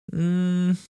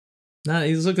Not.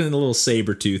 He's looking a little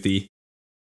saber-toothy.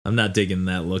 I'm not digging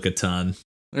that look a ton.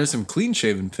 There's some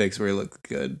clean-shaven pics where he looks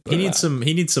good. He needs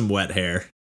some wet hair.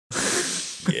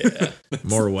 Yeah.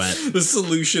 More wet. The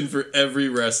solution for every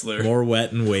wrestler. More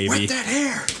wet and wavy. Wet that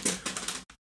hair.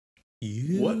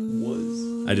 What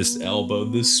was... I just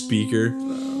elbowed this speaker.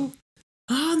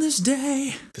 On this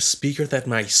day. The speaker that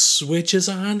my Switch is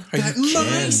on? Are that you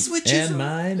my Switch is and on?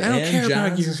 mine. I don't and care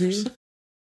about John's. yours.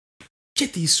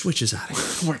 Get these switches out of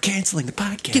here. We're canceling the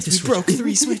podcast. Get this we broke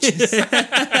 3 switches.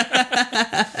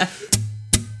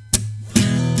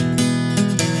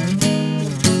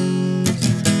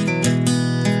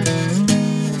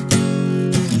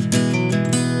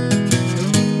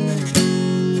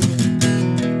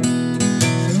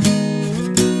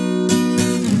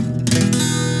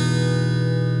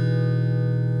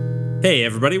 Hey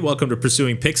everybody, welcome to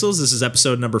Pursuing Pixels. This is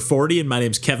episode number 40, and my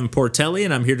name's Kevin Portelli,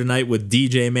 and I'm here tonight with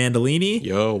DJ Mandolini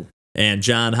Yo. and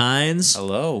John Hines.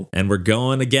 Hello. And we're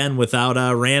going again without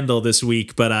Randall this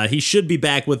week, but he should be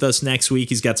back with us next week.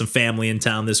 He's got some family in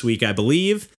town this week, I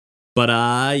believe. But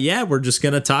yeah, we're just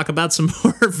going to talk about some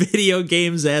more video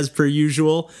games as per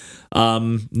usual.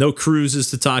 No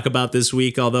cruises to talk about this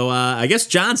week, although I guess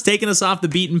John's taking us off the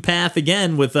beaten path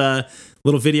again with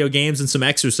little video games and some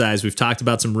exercise. We've talked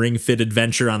about some Ring Fit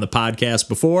Adventure on the podcast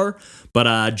before,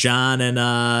 but John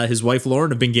and his wife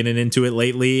Lauren have been getting into it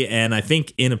lately, and I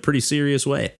think in a pretty serious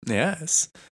way. Yes.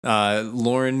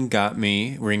 Lauren got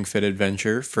me Ring Fit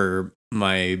Adventure for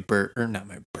my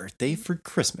birthday, for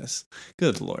Christmas.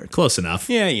 Good Lord. Close enough.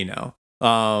 Yeah, you know.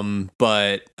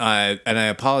 But I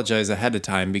apologize ahead of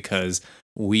time because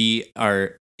we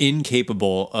are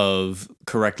incapable of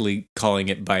correctly calling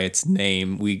it by its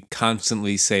name. We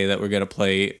constantly say that we're going to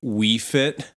play Wii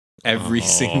Fit every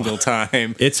single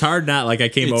time. It's hard not. Like I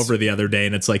came over the other day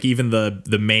and it's like even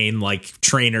the main like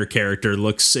trainer character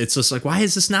looks, it's just like, why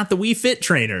is this not the Wii Fit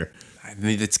trainer? I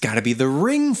mean, it's got to be the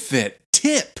Ring Fit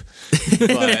tip.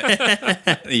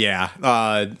 But yeah.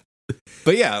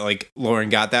 But yeah, like Lauren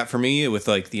got that for me with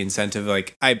like the incentive.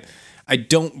 Like I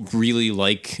don't really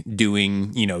like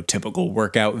doing, typical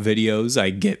workout videos. I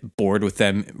get bored with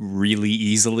them really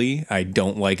easily. I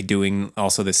don't like doing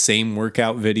also the same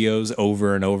workout videos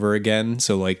over and over again.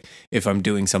 So like if I'm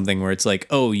doing something where it's like,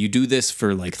 oh, you do this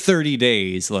for like 30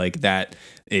 days, like that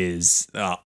is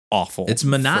awful. It's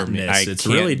monotonous. It's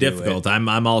really difficult.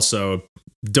 I'm also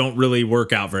don't really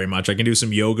work out very much. I can do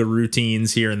some yoga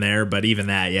routines here and there, but even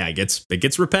that, yeah, it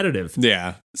gets repetitive.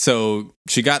 Yeah. So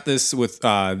she got this with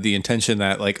the intention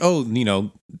that like,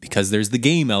 oh, because there's the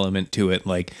game element to it,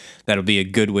 like that'll be a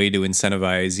good way to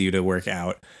incentivize you to work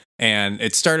out. And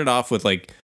it started off with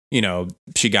like,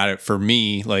 she got it for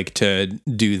me, like to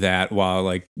do that while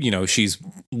like, she's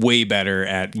way better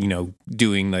at,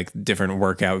 doing like different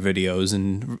workout videos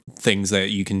and things that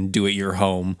you can do at your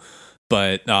home.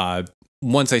 But,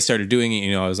 once I started doing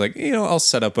it, I was like, I'll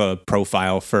set up a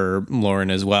profile for Lauren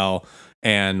as well.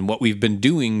 And what we've been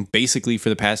doing basically for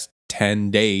the past 10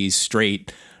 days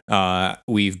straight,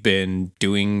 we've been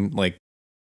doing like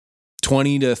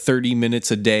 20 to 30 minutes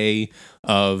a day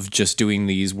of just doing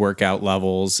these workout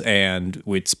levels. And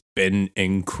it's been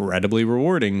incredibly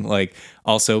rewarding. Like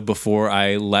also before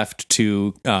I left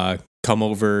to, come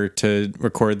over to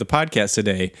record the podcast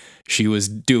today, she was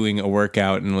doing a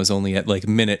workout and was only at like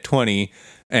minute 20,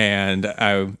 and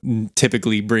I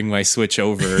typically bring my Switch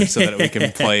over so that we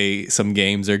can play some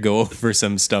games or go over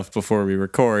some stuff before we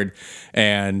record,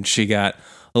 and she got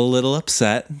a little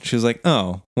upset. She was like,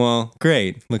 oh, well,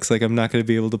 great, looks like I'm not going to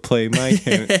be able to play my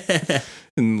game.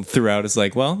 And throughout it's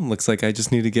like, well, looks like I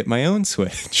just need to get my own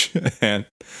Switch. And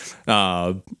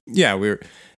yeah,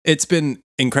 it's been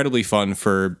incredibly fun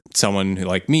for someone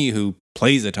like me who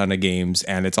plays a ton of games,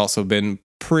 and it's also been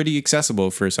pretty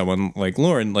accessible for someone like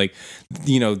Lauren. Like,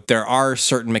 there are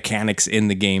certain mechanics in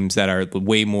the games that are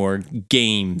way more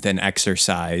game than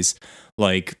exercise.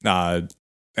 Like, I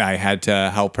had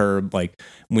to help her, like,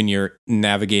 when you're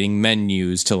navigating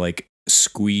menus to, like,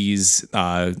 squeeze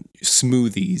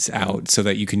smoothies out so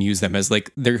that you can use them as,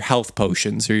 like, their health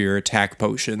potions or your attack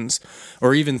potions.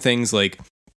 Or even things like,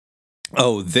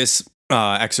 oh, this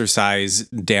exercise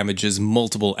damages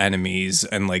multiple enemies,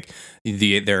 and like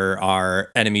there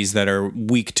are enemies that are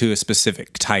weak to a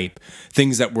specific type.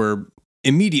 Things that were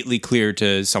immediately clear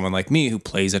to someone like me who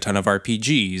plays a ton of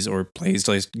RPGs or plays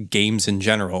like games in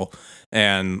general,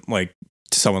 and like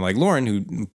to someone like Lauren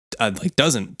who like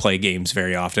doesn't play games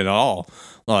very often at all.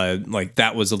 Like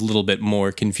that was a little bit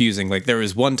more confusing. Like there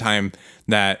was one time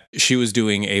that she was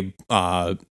doing a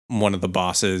one of the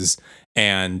bosses,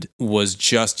 and was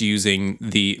just doing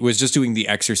the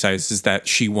exercises that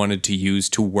she wanted to use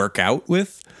to work out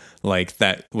with, like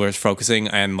that was focusing.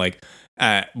 And like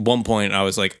at one point I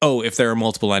was like, oh, if there are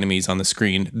multiple enemies on the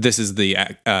screen, this is the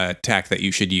attack that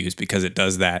you should use because it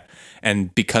does that.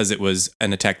 And because it was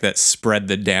an attack that spread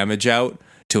the damage out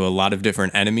to a lot of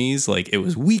different enemies, like it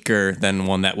was weaker than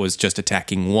one that was just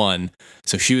attacking one.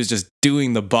 So she was just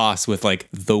doing the boss with like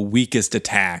the weakest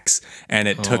attacks, and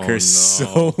it took her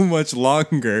so much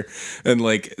longer. And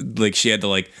like she had to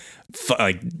like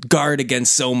guard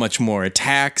against so much more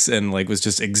attacks, and like was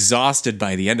just exhausted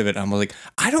by the end of it. I'm like,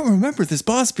 I don't remember this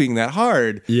boss being that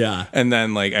hard. Yeah. And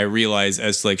then like I realized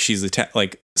as like she's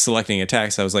selecting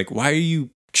attacks, I was like, why are you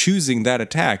choosing that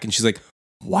attack? And she's like,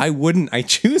 why wouldn't I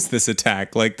choose this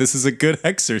attack? Like, this is a good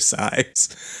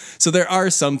exercise. So there are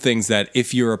some things that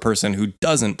if you're a person who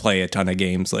doesn't play a ton of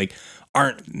games, like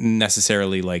aren't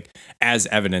necessarily like as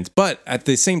evident, but at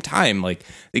the same time, like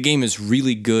the game is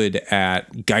really good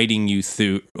at guiding you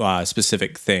through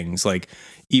specific things. Like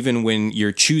even when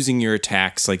you're choosing your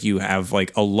attacks, like you have like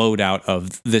a loadout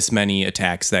of this many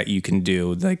attacks that you can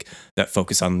do, like that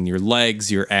focus on your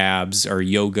legs, your abs, or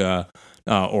yoga,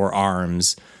 or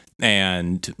arms.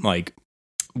 And like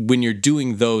when you're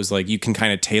doing those, like you can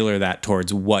kind of tailor that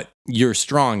towards what you're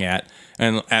strong at.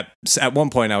 And at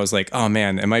one point I was like, oh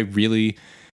man, am I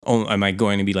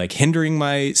going to be like hindering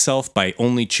myself by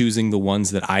only choosing the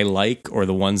ones that I like or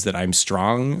the ones that I'm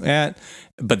strong at?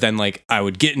 But then like I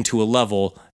would get into a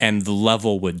level and the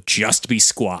level would just be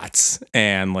squats.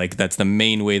 And like that's the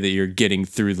main way that you're getting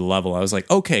through the level. I was like,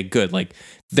 okay, good. Like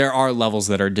there are levels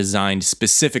that are designed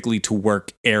specifically to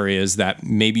work areas that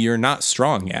maybe you're not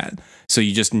strong at. So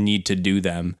you just need to do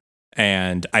them.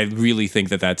 And I really think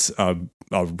that that's a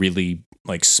really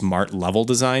like smart level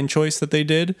design choice that they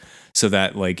did, so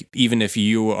that like even if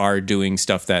you are doing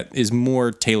stuff that is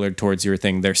more tailored towards your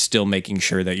thing, they're still making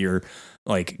sure that you're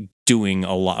like doing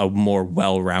a more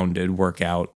well-rounded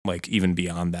workout, like even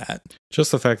beyond that.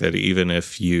 Just the fact that even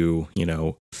if you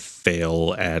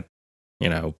fail at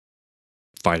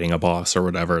fighting a boss or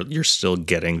whatever, you're still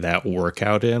getting that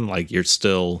workout in. Like you're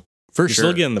still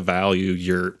still getting the value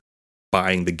you're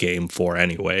buying the game for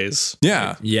anyways.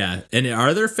 Yeah. Yeah. And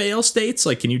are there fail states?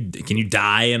 Like can you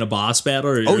die in a boss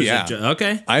battle? Or yeah.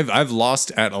 Okay. I've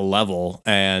lost at a level,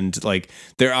 and like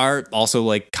there are also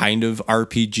like kind of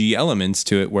RPG elements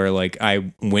to it where like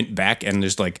I went back and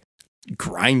just like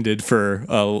grinded for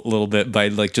a little bit by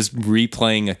like just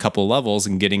replaying a couple levels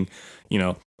and getting,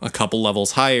 a couple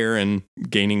levels higher and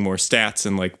gaining more stats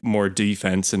and like more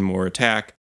defense and more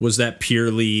attack. Was that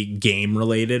purely game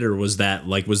related, or was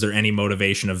there any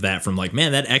motivation of that from like,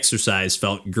 man, that exercise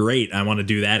felt great, I want to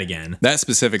do that again? That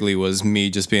specifically was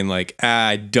me just being like,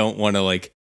 I don't want to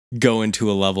like go into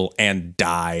a level and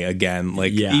die again.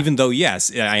 Like, even though,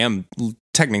 yes, I am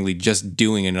technically just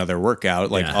doing another workout.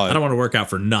 Like, I don't want to work out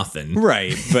for nothing.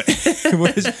 Right. But,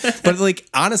 but like,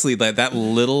 honestly, that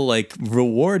little like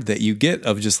reward that you get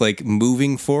of just like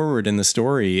moving forward in the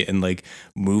story and like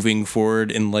moving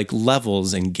forward in like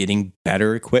levels and getting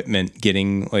better equipment,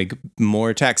 getting like more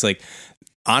attacks. Like,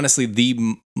 honestly,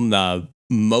 the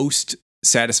most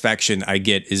satisfaction I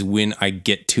get is when I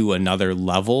get to another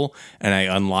level and I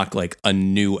unlock like a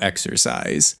new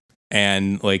exercise,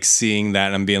 and like seeing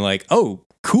that I'm being like, oh,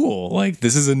 cool. Like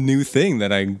this is a new thing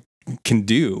that I can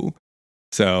do.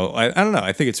 So I don't know.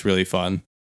 I think it's really fun.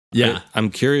 Yeah. I'm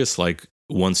curious, like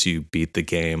once you beat the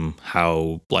game,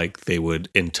 how like they would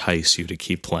entice you to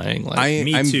keep playing. Like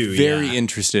I'm very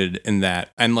interested in that.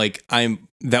 And like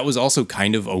that was also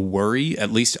kind of a worry.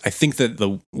 At least I think that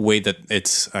the way that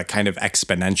it's kind of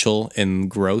exponential in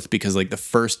growth, because like the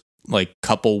first like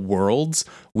couple worlds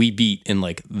we beat in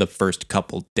like the first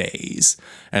couple days,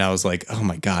 and I was like, oh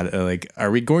my god, like are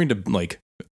we going to like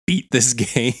beat this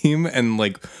game and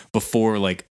like before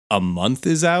like a month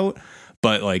is out?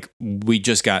 But like we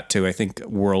just got to, I think,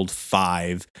 world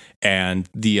 5, and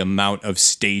the amount of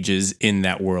stages in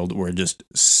that world were just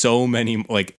so many,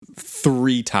 like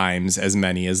 3 times as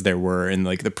many as there were in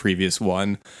like the previous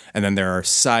one. And then there are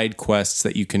side quests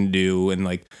that you can do, and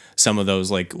like some of those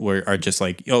like are just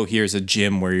like, oh, here's a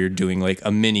gym where you're doing like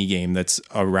a mini game that's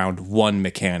around one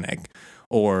mechanic,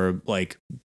 or like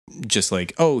just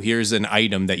like, oh, here's an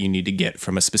item that you need to get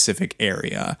from a specific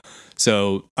area.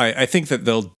 So I think that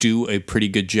they'll do a pretty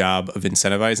good job of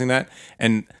incentivizing that.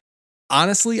 And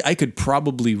honestly, I could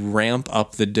probably ramp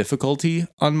up the difficulty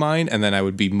on mine, and then I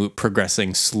would be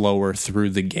progressing slower through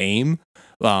the game.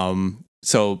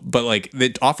 but like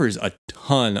it offers a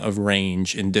ton of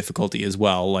range and difficulty as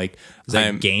well. Like, is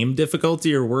that game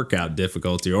difficulty or workout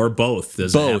difficulty or both?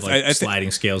 Does both. it have like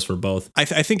sliding scales for both? I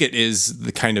think it is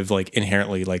the kind of like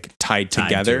inherently like tied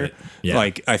together. To yeah.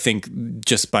 Like I think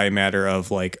just by a matter of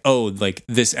like, oh, like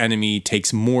this enemy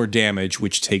takes more damage,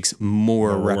 which takes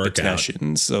more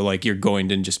repetitions. So like you're going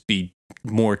to just be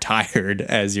more tired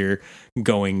as you're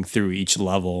going through each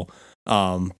level.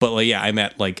 But like, yeah, I'm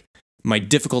at like, my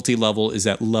difficulty level is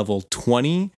at level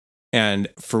 20. And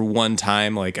for one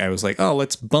time, like I was like, oh,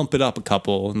 let's bump it up a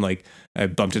couple. And like I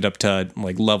bumped it up to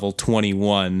like level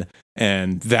 21.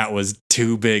 And that was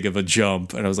too big of a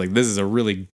jump. And I was like, this is a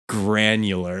really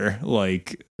granular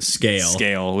like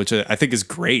scale, which I think is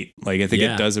great. Like I think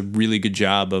it does a really good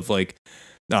job of like,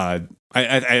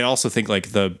 I also think like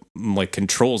the like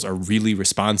controls are really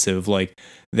responsive. Like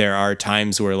there are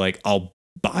times where like I'll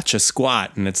botch a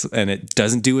squat and it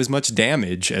doesn't do as much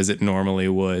damage as it normally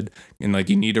would, and like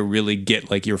you need to really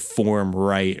get like your form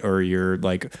right or your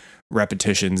like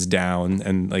repetitions down,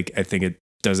 and like I think it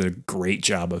does a great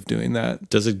job of doing that.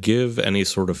 Does it give any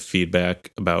sort of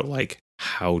feedback about like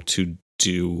how to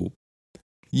do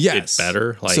it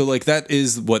better? Like, so like that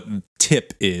is what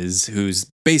Tip is,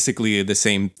 who's basically the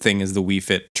same thing as the Wii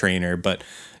Fit trainer, but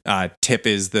Tip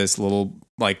is this little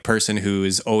like person who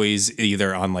is always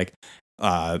either on like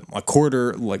a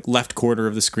quarter, like left quarter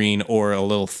of the screen, or a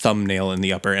little thumbnail in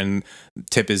the upper, and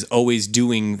Tip is always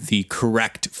doing the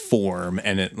correct form,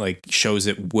 and it like shows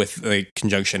it with a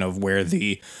conjunction of where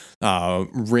the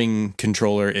ring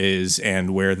controller is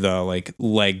and where the like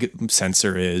leg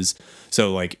sensor is.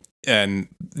 So like, and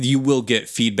you will get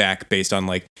feedback based on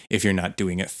like if you're not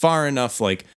doing it far enough,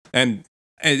 like, and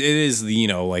it is, you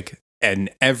know, like,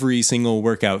 and every single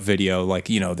workout video, like,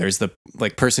 you know, there's the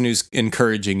like person who's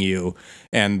encouraging you,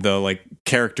 and the like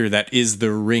character that is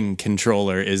the ring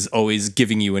controller is always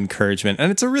giving you encouragement.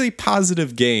 And it's a really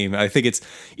positive game. I think it's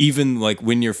even like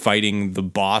when you're fighting the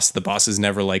boss is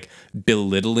never like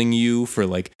belittling you for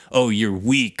like, oh, you're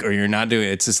weak or you're not doing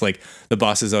it. It's just like the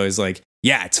boss is always like,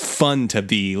 yeah, it's fun to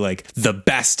be like the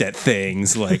best at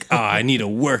things. Like, oh, I need to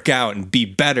work out and be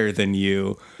better than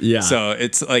you. Yeah. So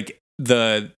it's like,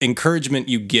 the encouragement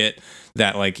you get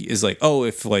that like is like, oh,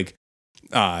 if like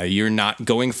you're not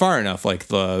going far enough, like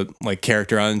the like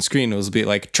character on screen will be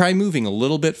like, try moving a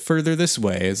little bit further this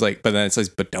way. It's like, but then it says,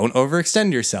 but don't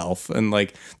overextend yourself. And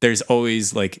like there's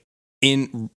always like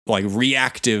in like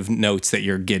reactive notes that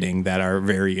you're getting that are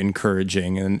very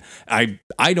encouraging. And I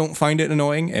don't find it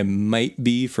annoying. It might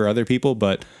be for other people,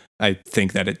 but I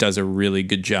think that it does a really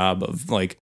good job of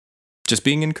like just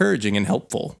being encouraging and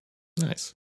helpful.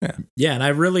 Nice. Yeah, and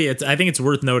I think it's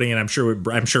worth noting, and I'm sure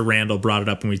Randall brought it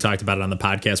up when we talked about it on the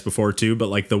podcast before too. But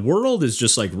like the world is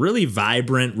just like really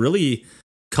vibrant, really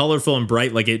colorful and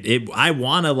bright. Like I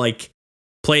want to like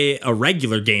play a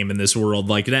regular game in this world.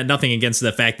 Like nothing against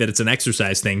the fact that it's an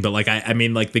exercise thing, but like I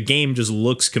mean like the game just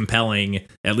looks compelling,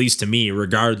 at least to me,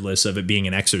 regardless of it being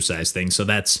an exercise thing. So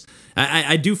that's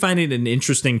I do find it an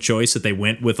interesting choice that they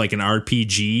went with like an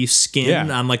RPG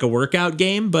skin on like a workout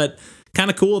game, but kind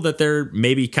of cool that they're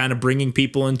maybe kind of bringing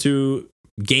people into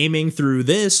gaming through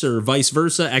this, or vice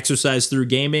versa, exercise through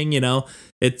gaming. You know,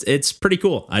 it's pretty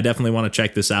cool. I definitely want to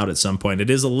check this out at some point. It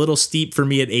is a little steep for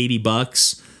me at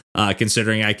 $80,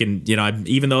 considering I can, you know,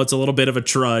 even though it's a little bit of a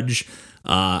trudge,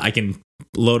 I can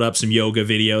load up some yoga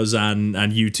videos on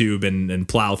YouTube and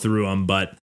plow through them.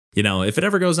 But, you know, if it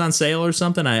ever goes on sale or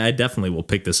something, I definitely will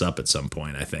pick this up at some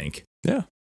point, I think. Yeah.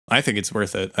 I think it's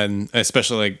worth it. And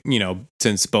especially like, you know,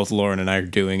 since both Lauren and I are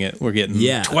doing it, we're getting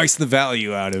twice the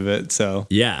value out of it. So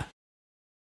yeah.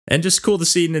 And just cool to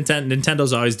see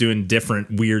Nintendo's always doing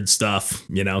different weird stuff,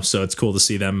 you know, so it's cool to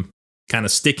see them kind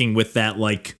of sticking with that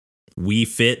like Wii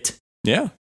Fit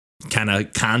kind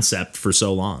of concept for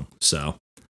so long. So,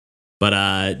 but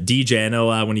DJ, I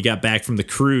know when you got back from the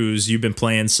cruise, you've been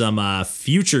playing some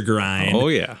Future Grind. Oh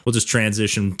yeah, we'll just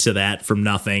transition to that from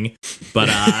nothing. But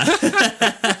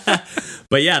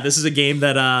but yeah, this is a game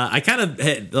that I kind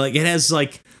of like. It has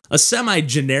like a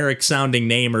semi-generic sounding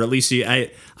name, or at least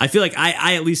I feel like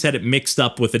I at least had it mixed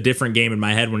up with a different game in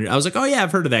my head when I was like, oh yeah,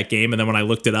 I've heard of that game, and then when I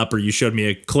looked it up, or you showed me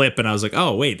a clip, and I was like,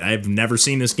 oh wait, I've never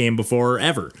seen this game before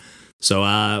ever. So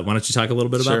why don't you talk a little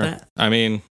bit about that? I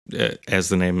mean, as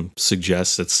the name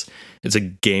suggests, it's a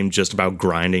game just about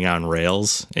grinding on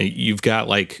rails. And you've got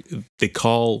like, they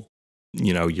call,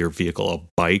 you know, your vehicle a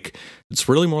bike. It's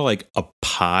really more like a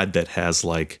pod that has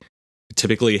like,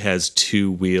 typically has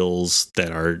two wheels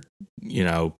that are, you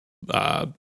know,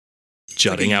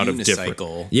 jutting out of different.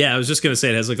 unicycle. Yeah, I was just gonna say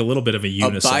it has like a little bit of a A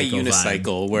unicycle.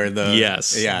 bi-unicycle where the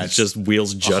It's just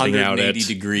wheels jutting out at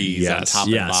 180 degrees on top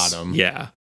Yes. and bottom. Yeah,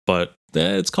 but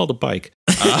it's called a bike.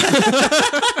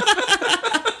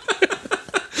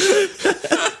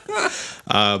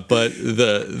 But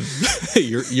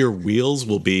your wheels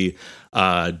will be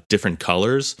different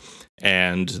colors,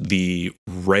 and the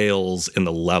rails in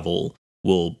the level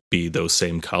will be those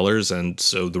same colors. And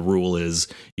so the rule is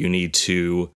you need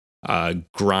to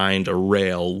grind a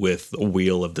rail with a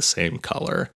wheel of the same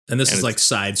color. And this And is like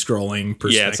side scrolling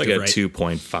perspective. Yeah, it's like a right?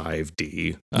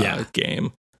 2.5D Yeah.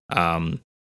 game.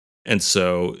 And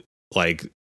so like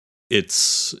it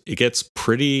gets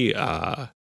pretty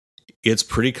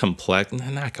complex,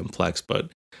 not complex,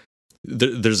 but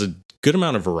there's a good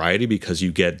amount of variety because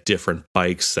you get different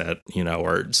bikes that,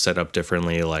 are set up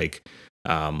differently. Like,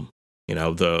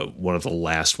 the one of the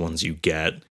last ones you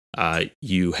get,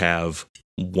 you have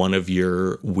one of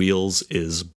your wheels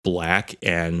is black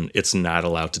and it's not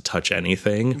allowed to touch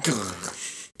anything.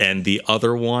 And the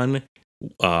other one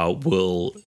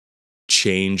will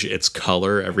change its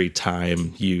color every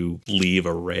time you leave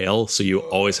a rail. So you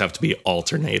always have to be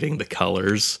alternating the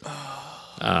colors.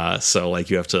 So like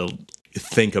you have to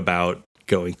think about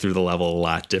going through the level a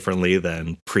lot differently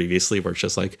than previously, where it's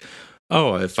just like,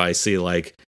 oh, if I see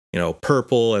like,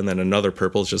 purple and then another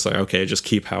purple, it's just like, okay, just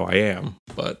keep how I am.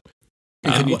 But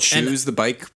And can you choose the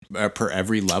bike per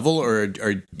every level, or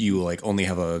you like only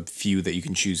have a few that you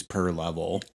can choose per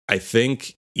level? I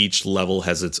think each level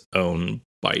has its own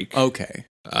bike. Okay.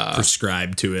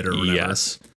 prescribed to it or whatever.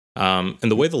 Yes. And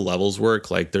the way the levels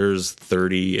work, like there's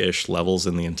 30-ish levels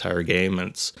in the entire game. And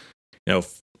it's,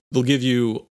 they'll give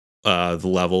you the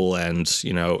level and,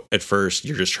 at first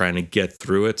you're just trying to get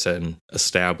through it and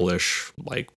establish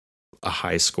like a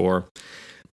high score.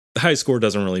 The high score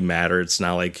doesn't really matter. It's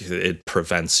not like it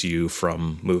prevents you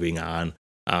from moving on.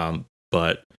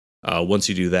 But once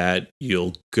you do that,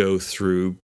 you'll go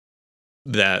through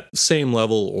that same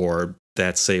level or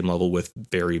that same level with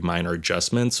very minor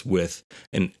adjustments with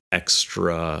an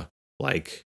extra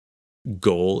like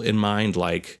goal in mind,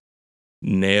 like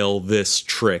nail this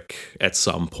trick at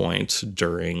some point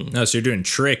during. No, so you're doing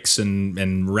tricks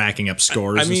and racking up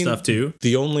scores and stuff too.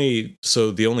 The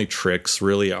only tricks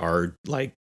really are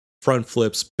like front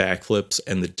flips, back flips,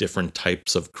 and the different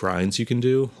types of grinds you can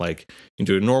do. Like you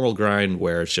can do a normal grind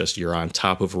where it's just you're on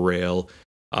top of a rail.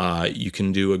 You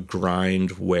can do a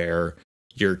grind where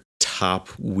your top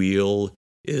wheel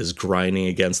is grinding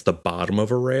against the bottom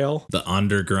of a rail. The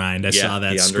undergrind. I saw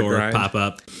that score undergrind. pop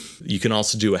up. You can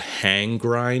also do a hang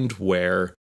grind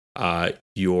where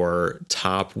your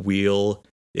top wheel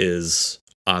is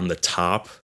on the top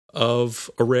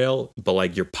of a rail, but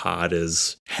like your pod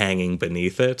is hanging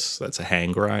beneath it. So that's a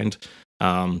hang grind.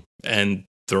 And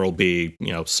there will be,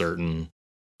 certain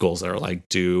goals that are like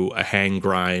do a hang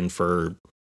grind for a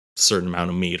certain amount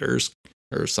of meters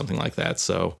or something like that.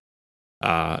 So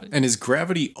and is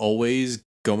gravity always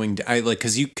going to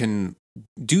because you can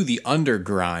do the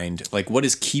undergrind, like what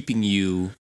is keeping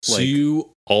you so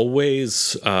you always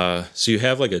so you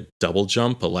have like a double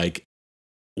jump, but like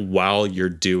while you're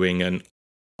doing an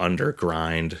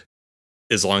undergrind,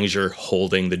 as long as you're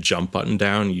holding the jump button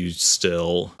down, you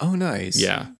still nice.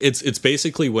 Yeah. It's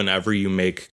basically whenever you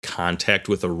make contact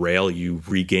with a rail, you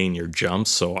regain your jump.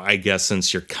 So I guess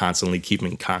since you're constantly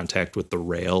keeping contact with the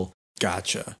rail,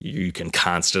 Gotcha. you can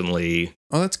constantly.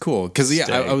 Oh, that's cool. Because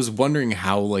stay. I was wondering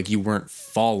how like you weren't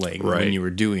falling Right. when you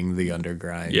were doing the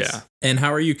undergrinds. Yeah. And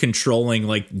how are you controlling?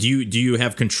 Like, do you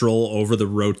have control over the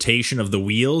rotation of the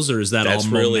wheels, or is that That's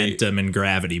all really- momentum and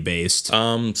gravity based?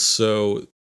 So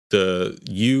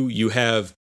you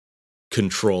have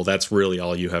control. That's really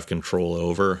all you have control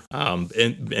over.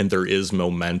 And there is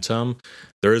momentum.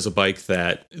 There is a bike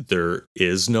that there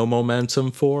is no momentum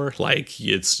for. Like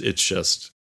it's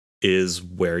just is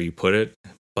where you put it,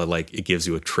 but like it gives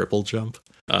you a triple jump.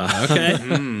 Okay.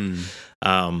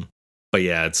 But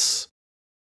yeah,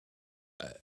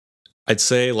 I'd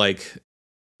say like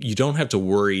you don't have to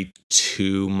worry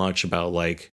too much about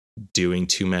like doing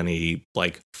too many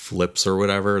like flips or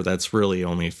whatever. That's really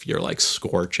only if you're like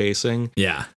score chasing.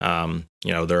 Yeah.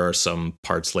 There are some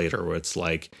parts later where it's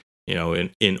like,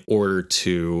 in order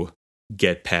to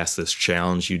get past this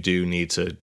challenge, you do need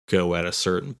to go at a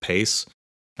certain pace.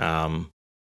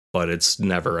 But it's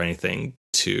never anything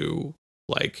to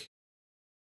like,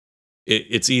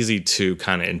 it's easy to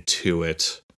kind of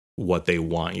intuit what they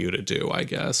want you to do, I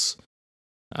guess.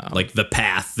 Like the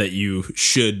path that you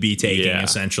should be taking, Yeah.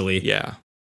 essentially. Yeah.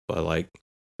 But like,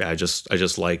 I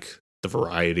just like the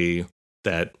variety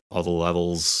that all the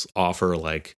levels offer.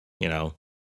 Like,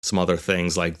 some other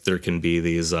things, like there can be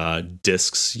these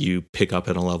discs you pick up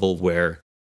in a level where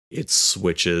it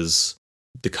switches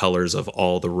the colors of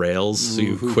all the rails, so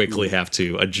you quickly have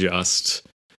to adjust.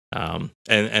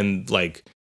 And like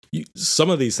some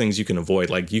of these things you can avoid.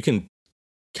 Like you can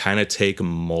kind of take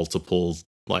multiple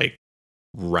like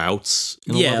routes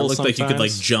in a Yeah, it level looked like you could like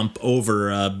sometimes. jump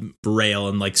over a rail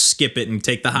and like skip it and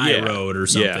take the high road or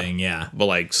something. Yeah. But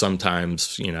like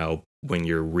sometimes, you know, when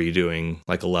you're redoing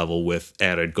like a level with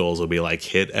added goals, it'll be like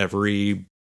hit every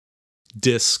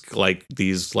disc, like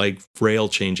these like rail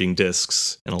changing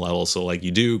discs in a level. So like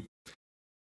you do,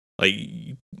 like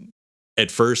at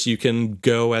first you can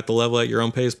go at the level at your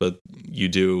own pace, but you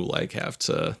do like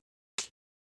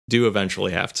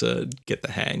eventually have to get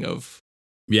the hang of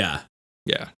Yeah.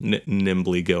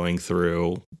 nimbly going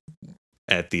through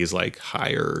at these like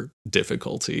higher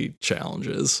difficulty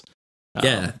challenges.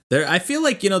 Yeah. There I feel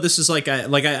like, you know, this is like I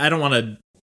don't want to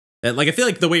like, I feel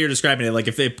like the way you're describing it, like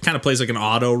if it kind of plays like an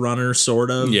auto runner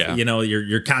sort of, Yeah. you know,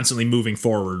 you're constantly moving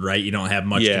forward, right? You don't have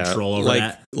much control over like,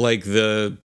 that. Like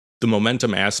the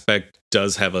momentum aspect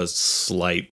does have a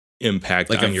slight impact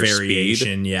Like on a your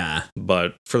variation. speed, Yeah.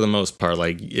 but for the most part,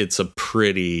 like it's a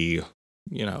pretty,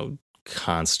 you know,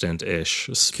 constant-ish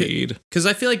speed. Because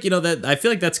I feel like, you know,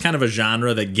 that's kind of a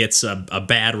genre that gets a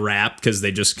bad rap because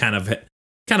they just kind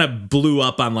of blew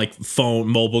up on like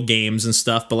mobile games and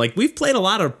stuff. But like we've played a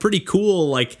lot of pretty cool,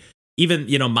 like even,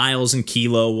 you know, Miles and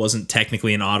Kilo wasn't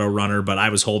technically an auto runner, but I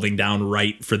was holding down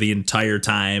right for the entire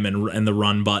time and the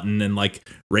run button and like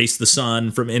Race the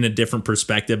Sun from in a different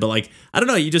perspective. But like, I don't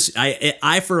know, you just,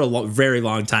 I for a very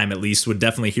long time at least would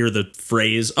definitely hear the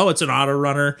phrase, oh, it's an auto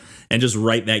runner, and just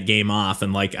write that game off.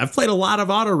 And like, I've played a lot of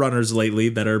auto runners lately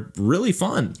that are really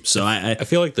fun. So I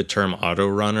feel like the term auto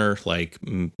runner like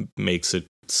makes it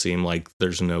seem like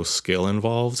there's no skill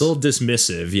involved. it's a little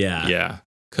dismissive. Yeah. Yeah,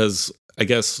 because I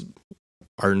guess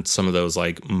aren't some of those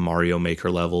like Mario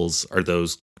Maker levels, are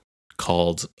those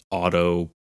called auto?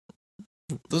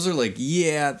 Those are like,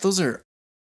 yeah, those are,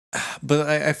 but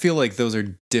I feel like those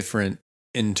are different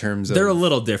in terms of. They're a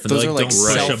little different. Those They are like like don't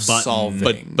push a button.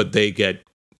 self-solving.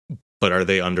 But are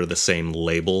they under the same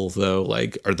label though?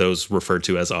 Like, are those referred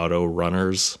to as auto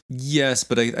runners? Yes,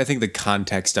 but I think the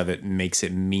context of it makes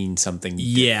it mean something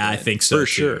Yeah, I different. think so For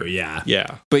too. sure. Yeah.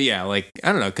 Yeah. But yeah, like,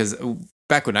 I don't know, because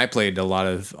back when I played a lot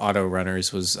of auto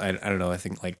runners was, I don't know, I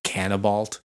think like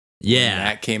Cannibalt. When Yeah.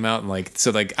 that came out, and like,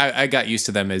 so like I got used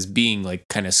to them as being like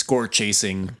kind of score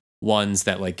chasing ones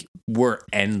that like were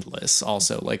endless.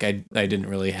 Also, like I didn't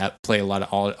really play a lot of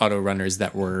auto runners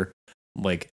that were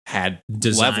like had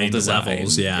Designed level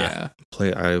levels, yeah.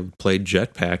 I played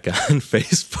Jetpack on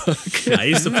Facebook. I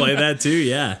used to play that too.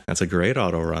 Yeah. That's a great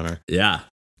auto runner. Yeah.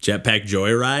 Jetpack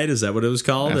Joyride. Is that what it was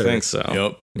called? I think so.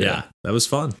 Yep. Yeah. That was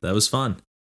fun.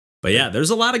 But yeah, there's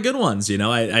a lot of good ones. You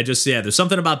know, I just, there's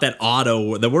something about that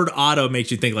auto. The word auto makes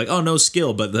you think like, oh, no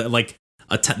skill. But like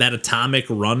that atomic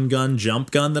run gun,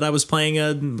 jump gun that I was playing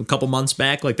a couple months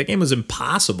back, like the game was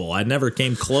impossible. I never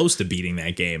came close to beating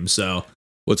that game. So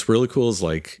What's really cool is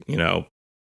like, you know,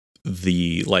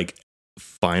 the like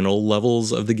final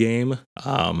levels of the game.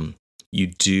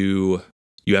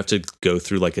 You have to go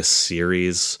through like a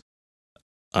series.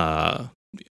 You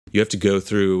have to go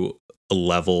through a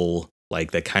level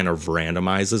like that kind of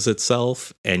randomizes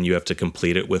itself, and you have to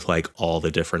complete it with like all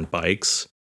the different bikes.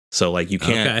 So like you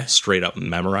can't straight up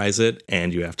memorize it,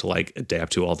 and you have to like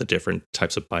adapt to all the different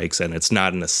types of bikes, and it's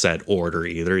not in a set order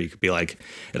either. You could be like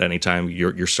at any time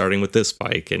you're starting with this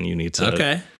bike and you need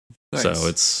to Nice. So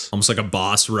it's almost like a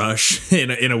boss rush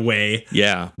in a way.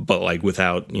 yeah, but like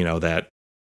without, you know, that,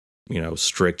 you know,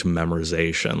 strict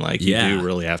memorization. Like you do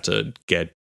really have to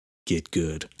get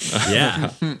good.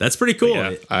 Yeah. That's pretty cool.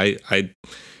 Yeah,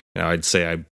 I'd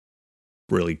say I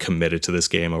really committed to this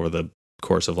game over the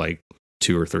course of like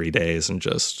 2 or 3 days, and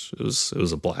just it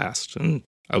was a blast, and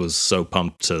I was so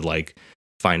pumped to like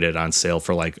find it on sale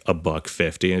for like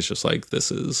 $1.50. It's just like this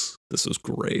is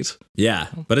great. Yeah,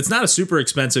 but it's not a super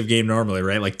expensive game normally,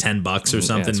 right? Like $10 or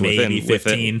something, it's maybe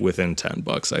 15. within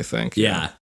 $10, I think. Yeah.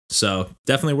 So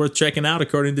definitely worth checking out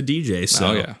according to DJ. So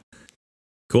Oh yeah.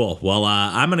 Cool. Well,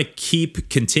 I'm going to keep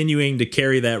continuing to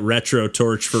carry that retro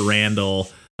torch for Randall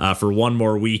for one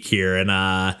more week here. And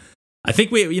I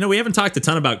think we haven't talked a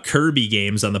ton about Kirby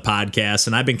games on the podcast,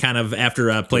 and I've been kind of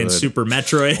after playing Good. Super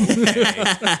Metroid.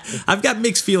 I've got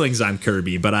mixed feelings on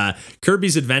Kirby, but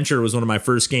Kirby's Adventure was one of my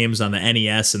first games on the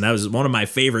NES, and that was one of my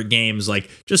favorite games. Like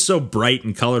just so bright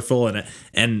and colorful,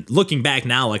 and looking back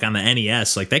now, like on the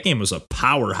NES, like that game was a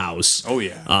powerhouse. Oh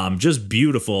yeah, just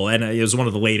beautiful, and it was one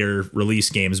of the later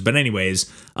release games. But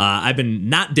anyways, I've been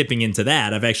not dipping into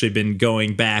that. I've actually been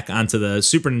going back onto the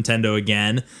Super Nintendo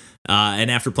again. And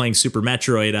after playing Super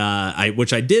Metroid,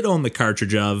 which I did own the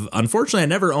cartridge of, unfortunately, I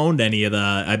never owned any of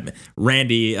the.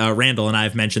 Randall and I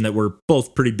have mentioned that we're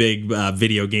both pretty big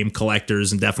video game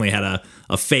collectors, and definitely had a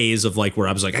phase of like where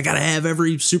I was like, I gotta have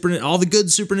all the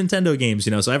good Super Nintendo games,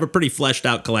 So I have a pretty fleshed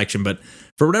out collection, but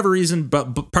for whatever reason,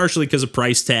 but partially because of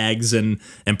price tags and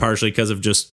partially because of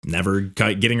just never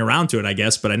getting around to it, I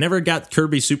guess. But I never got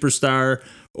Kirby Superstar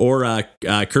or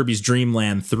Kirby's Dream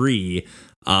Land 3.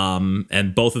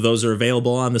 And both of those are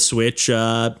available on the Switch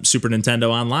Super Nintendo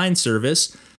Online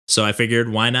service. So I figured,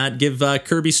 why not give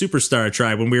Kirby Superstar a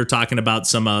try? When we were talking about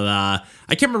some of I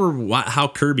can't remember how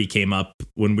Kirby came up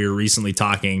when we were recently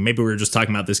talking. Maybe we were just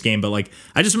talking about this game, but like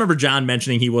I just remember John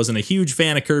mentioning he wasn't a huge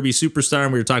fan of Kirby Superstar,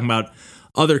 and we were talking about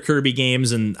other Kirby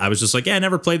games, and I was just like, yeah, I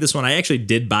never played this one. I actually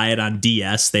did buy it on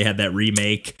DS. They had that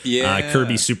remake,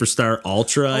 Kirby Superstar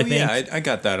Ultra, I think. Yeah, I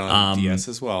got that on DS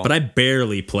as well. But I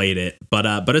barely played it.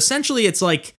 But essentially, it's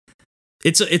like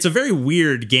it's a very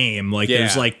weird game. Like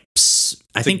there's like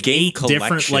I think 8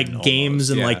 different like games,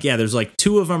 and like there's like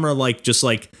 2 of them are like just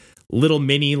like little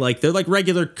mini, like they're like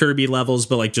regular Kirby levels,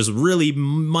 but like just really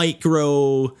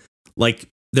micro, like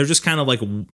they're just kind of like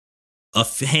a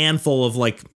handful of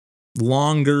like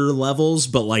longer levels,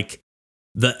 but like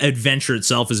the adventure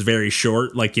itself is very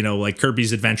short. Like, like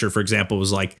Kirby's Adventure, for example,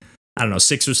 was like, I don't know,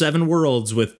 6 or 7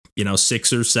 worlds with,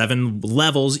 6 or 7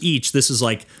 levels each. This is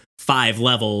like 5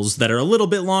 levels that are a little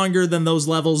bit longer than those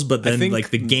levels, but then like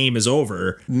the game is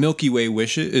over. Milky Way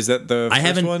Wishes, is that the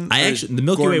first one? The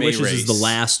Milky Way Wishes Race? Is the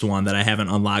last one that I haven't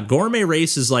unlocked. Gourmet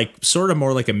Race is like sort of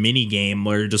more like a mini game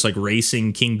where you're just like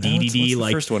racing King Dedede. What's like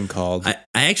the first one called? I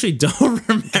actually don't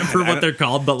remember what they're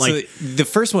called, but like so the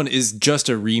first one is just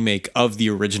a remake of the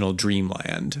original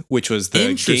Dreamland, which was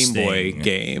the Game Boy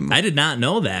game. I did not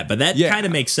know that, but that kind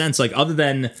of makes sense. Like other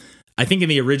than, I think in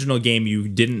the original game you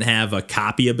didn't have a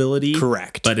copy ability.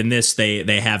 Correct. But in this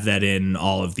they have that in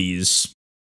all of these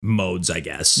modes, I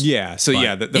guess. Yeah. So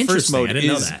but the first mode I didn't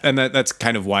is, know that. and that's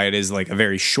kind of why it is like a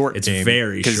very short game. It's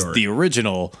very short. Because the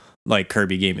original like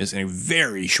Kirby game is a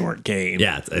very short game.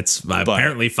 Yeah, it's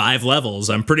apparently 5 levels.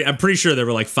 I'm pretty sure there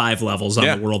were like 5 levels on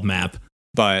the world map.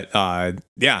 But I'm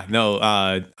a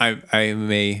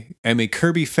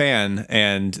Kirby fan,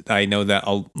 and I know that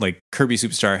Kirby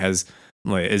Superstar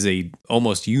is a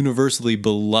almost universally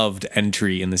beloved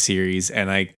entry in the series,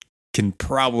 and I can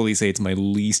probably say it's my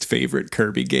least favorite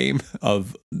Kirby game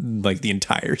of like the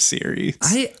entire series.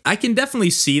 I can definitely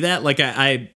see that. Like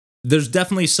there's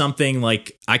definitely something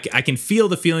like I can feel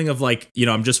the feeling of like,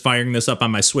 I'm just firing this up on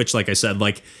my Switch. Like I said,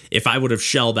 like if I would have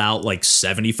shelled out like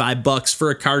 $75 for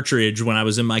a cartridge when I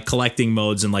was in my collecting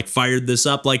modes and like fired this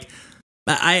up, like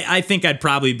I think I'd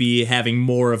probably be having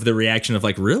more of the reaction of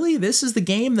like, really, this is the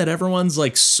game that everyone's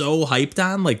like so hyped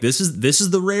on. Like this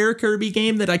is the rare Kirby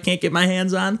game that I can't get my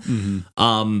hands on.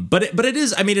 Mm-hmm. But it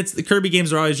is. I mean, the Kirby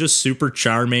games are always just super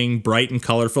charming, bright and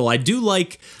colorful. I do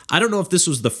like. I don't know if this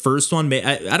was the first one.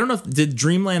 I don't know if did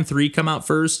Dreamland 3 come out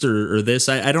first or this.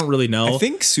 I don't really know. I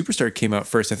think Superstar came out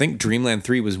first. I think Dreamland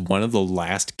 3 was one of the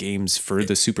last games for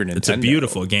the Super Nintendo. It's a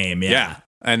beautiful game. Yeah.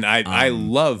 And I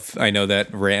know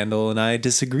that Randall and I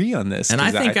disagree on this. And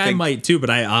I think I might too, but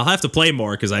I'll have to play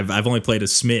more because I've only played a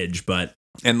smidge, but.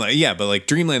 And but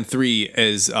Dreamland 3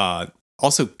 is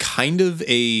also kind of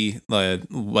a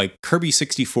like Kirby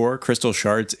 64 Crystal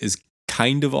Shards is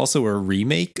kind of also a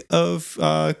remake of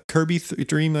Kirby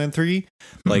Dreamland 3.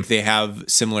 Like they have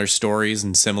similar stories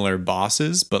and similar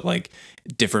bosses, but like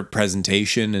different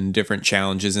presentation and different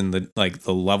challenges, and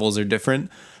the levels are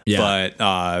different. Yeah.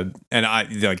 But and I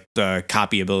like the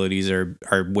copy abilities are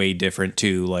way different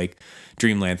too. Like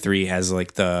Dreamland 3 has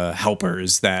like the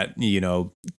helpers that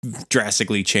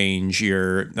drastically change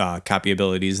your copy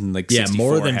abilities, and like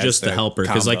more than just the helper,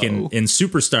 because like in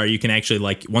Superstar you can actually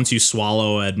like once you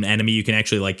swallow an enemy you can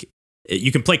actually like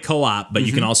you can play co-op, but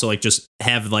you can also like just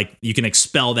have like you can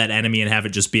expel that enemy and have it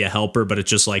just be a helper, but it's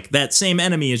just like that same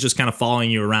enemy is just kind of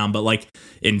following you around. But like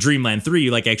in Dreamland 3,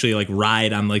 you like actually like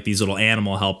ride on like these little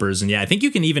animal helpers, and yeah, I think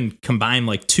you can even combine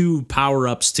like 2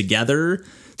 power-ups together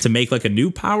to make like a new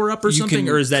power-up or something,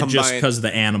 or is that just because of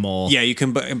the animal? Yeah, you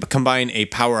can combine a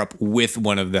power-up with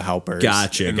one of the helpers.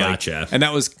 Gotcha. And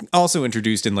that was also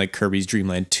introduced in like Kirby's Dream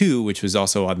Land 2, which was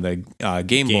also on the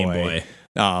Game Boy.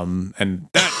 And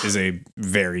that is a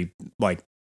very like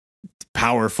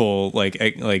powerful like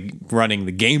running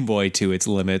the Game Boy to its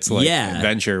limits like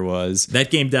Adventure was. That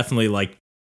game definitely like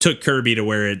took Kirby to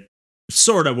where it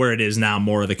is now,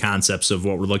 more of the concepts of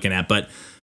what we're looking at. But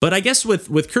I guess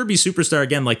with Kirby Superstar,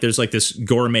 again, like there's like this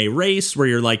gourmet race where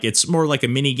you're like, it's more like a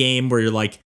mini game where you're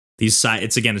like it's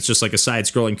just like a side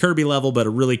scrolling Kirby level, but a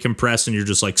really compressed, and you're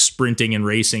just like sprinting and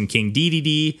racing King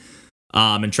Dedede.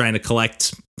 And trying to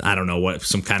collect, I don't know what,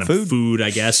 some kind of food, I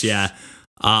guess. Yeah.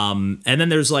 And then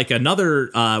there's like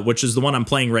another, which is the one I'm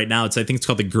playing right now. I think it's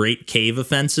called the Great Cave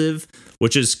Offensive,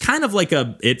 which is kind of like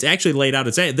it's actually laid out.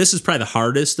 This is probably the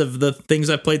hardest of the things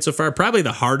I've played so far. Probably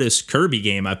the hardest Kirby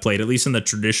game I've played, at least in the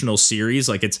traditional series.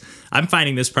 Like I'm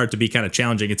finding this part to be kind of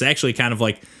challenging. It's actually kind of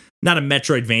like not a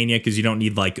Metroidvania because you don't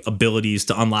need like abilities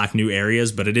to unlock new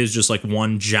areas, but it is just like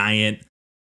one giant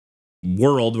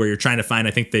world where you're trying to find,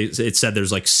 I think it said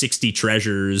there's like 60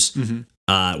 treasures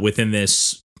within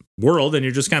this world, and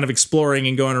you're just kind of exploring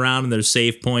and going around, and there's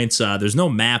save points. There's no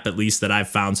map, at least that I've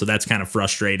found, so that's kind of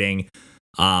frustrating.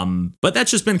 But that's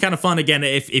just been kind of fun, again,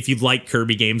 if you like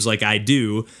Kirby games like I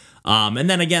do. And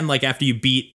then again, like after you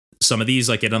beat some of these,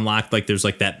 like it unlocked, like there's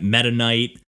like that Meta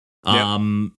Knight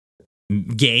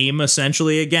game,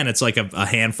 essentially. Again, it's like a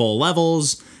handful of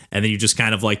levels, and then you just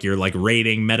kind of like you're like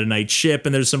raiding Meta Knight's ship,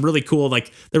 and there's some really cool,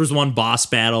 like there was one boss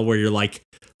battle where you're like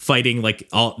fighting like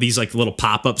all these like little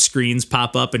pop-up screens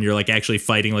pop up, and you're like actually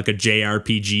fighting like a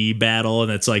JRPG battle,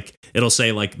 and it's like it'll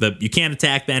say like you can't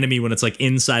attack the enemy when it's like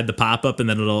inside the pop-up, and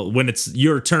then when it's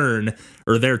your turn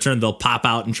or their turn, they'll pop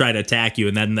out and try to attack you,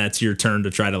 and then that's your turn to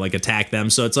try to like attack them.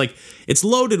 So it's like it's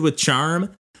loaded with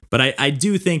charm, but I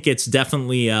do think it's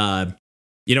definitely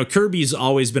Kirby's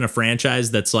always been a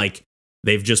franchise that's like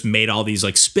they've just made all these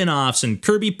like spin-offs, and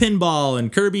Kirby Pinball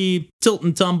and Kirby Tilt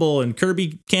and Tumble and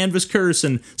Kirby Canvas Curse,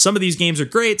 and some of these games are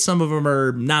great, some of them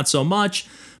are not so much,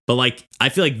 but like I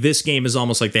feel like this game is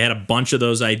almost like they had a bunch of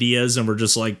those ideas and we're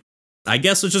just like, I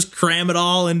guess let's just cram it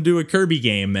all into a Kirby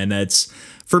game. And it's,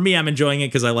 for me, I'm enjoying it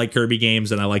because I like Kirby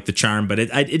games and I like the charm, but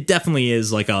it definitely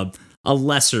is like a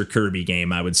lesser Kirby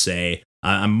game, I would say.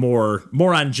 I'm more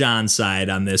on John's side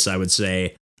on this, I would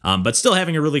say. But still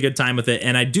having a really good time with it.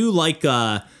 And I do like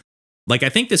I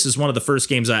think this is one of the first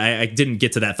games I didn't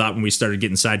get to that thought when we started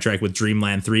getting sidetracked with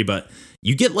Dreamland 3, but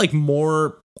you get like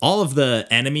all of the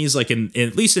enemies, like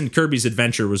at least in Kirby's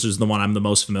Adventure, which is the one I'm the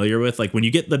most familiar with. Like when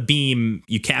you get the beam,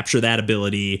 you capture that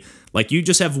ability. Like you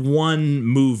just have one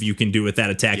move you can do with that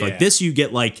attack. Yeah. Like this, you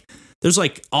get like, there's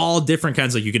like all different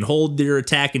kinds, like you can hold your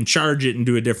attack and charge it and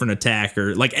do a different attack,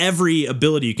 or like every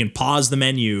ability you can pause the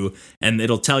menu and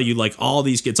it'll tell you like all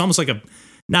these, it's almost like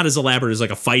not as elaborate as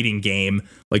like a fighting game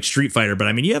like Street Fighter, but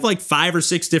I mean you have like 5 or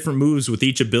 6 different moves with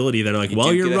each ability that are like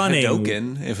while you're running.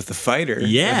 Hadouken with the fighter.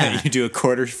 Yeah. You do a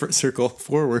quarter circle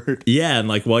forward. Yeah, and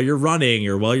like while you're running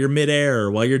or while you're midair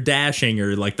or while you're dashing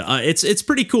or like it's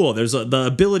pretty cool. There's the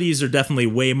abilities are definitely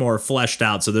way more fleshed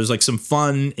out, so there's like some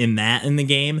fun in the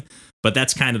game. But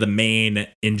that's kind of the main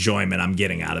enjoyment I'm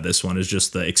getting out of this one, is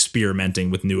just the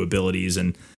experimenting with new abilities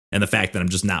and the fact that I'm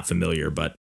just not familiar,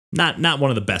 but not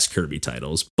one of the best Kirby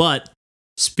titles. But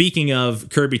speaking of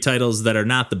Kirby titles that are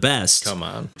not the best, come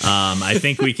on, I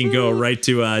think we can go right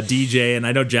to DJ. And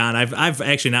I know, John, I've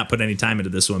actually not put any time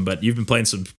into this one, but you've been playing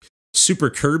some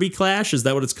Super Kirby Clash. Is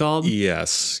that what it's called?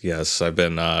 Yes. I've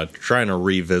been trying to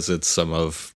revisit some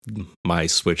of my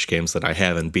Switch games that I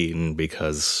haven't beaten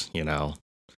because,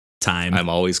 time. I'm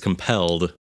always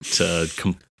compelled to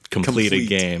complete a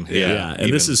game. Yeah.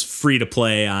 And this is free to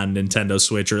play on Nintendo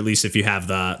Switch, or at least if you have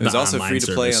the It's also free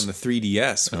to play service. on the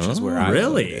 3DS, which is where I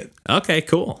really it. Okay,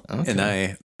 cool. Okay. And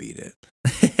I beat it.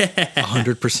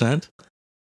 100%?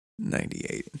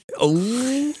 98.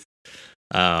 Oh.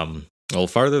 Well,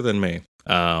 farther than me.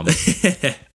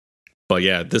 But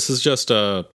yeah, this is just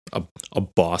a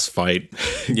boss fight.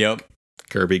 Yep.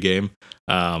 Kirby game.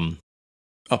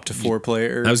 Up to 4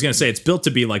 players. I was going to say it's built to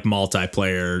be like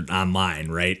multiplayer online,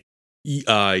 right?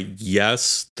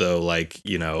 Yes, though, like,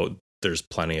 there's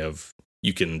plenty of,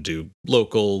 you can do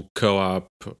local co-op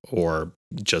or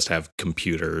just have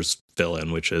computers fill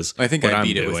in, which is I think what I I'm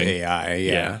beat it with doing. AI.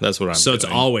 Yeah. That's what I'm So doing. it's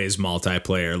always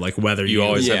multiplayer, like whether you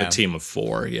always have Yeah. a team of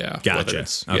 4. Yeah. Gotcha. Whether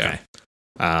it's- Okay.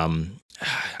 Yeah.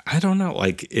 I don't know.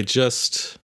 Like it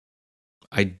just,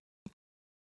 I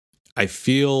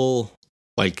feel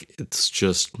like it's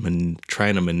just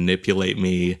trying to manipulate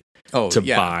me to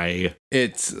buy.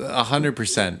 It's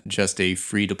 100% just a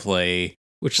free to play.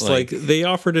 Which is like they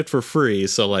offered it for free,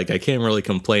 so like I can't really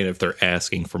complain if they're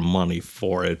asking for money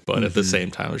for it. But at the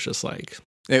same time, it's just like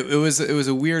it was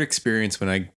a weird experience when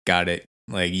I got it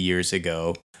like years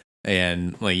ago,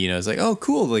 and like it's like, oh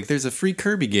cool, like there's a free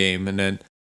Kirby game, and then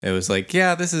it was like,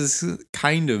 yeah, this is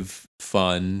kind of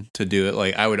fun to do it.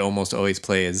 Like I would almost always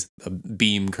play as a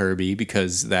beam Kirby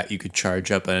because that you could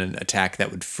charge up an attack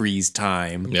that would freeze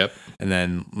time. Yep. And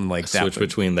then like that switch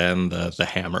between them the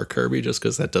hammer Kirby just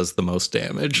because that does the most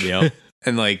damage. Yep.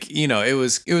 And like, it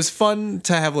was fun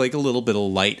to have like a little bit of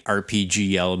light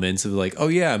RPG elements of like, oh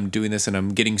yeah, I'm doing this and I'm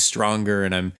getting stronger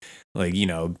and I'm like,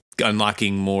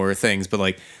 unlocking more things. But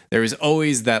like there was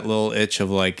always that little itch of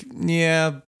like,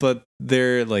 yeah, but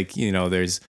they're like,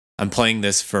 I'm playing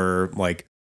this for like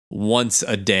once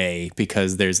a day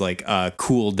because there's like a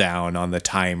cooldown on the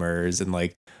timers and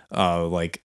like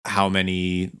how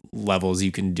many levels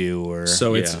you can do, or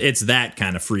so it's that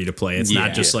kind of free to play. It's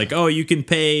not just like, oh, you can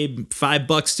pay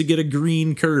 $5 to get a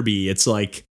green Kirby. It's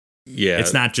like,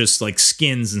 it's not just like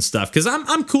skins and stuff. Because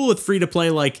I'm cool with free to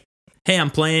play. Like, hey,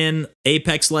 I'm playing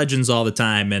Apex Legends all the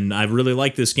time, and I really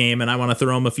like this game, and I want to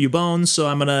throw them a few bones, so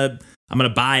I'm gonna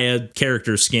buy a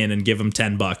character skin and give them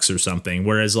 $10 or something.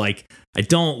 Whereas like I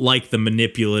don't like the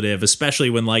manipulative, especially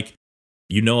when like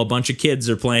a bunch of kids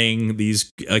are playing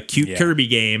these cute Kirby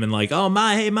game and like, oh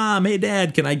hey mom, hey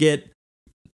dad, can I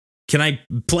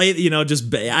play?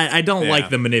 I don't like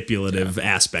the manipulative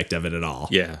aspect of it at all.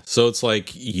 Yeah, so it's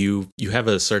like you have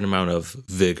a certain amount of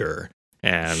vigor,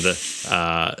 and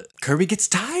Kirby gets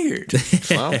tired.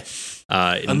 Well,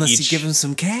 unless you give him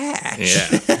some cash.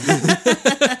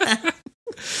 Yeah.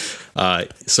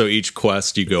 So each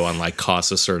quest you go on like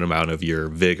costs a certain amount of your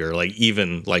vigor, like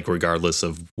even like regardless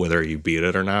of whether you beat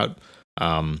it or not.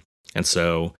 And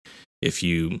so if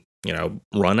you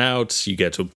run out, you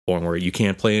get to a point where you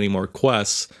can't play any more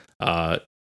quests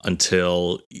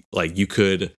until like you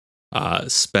could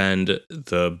spend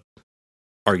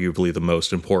arguably the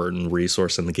most important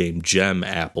resource in the game, gem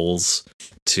apples,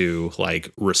 to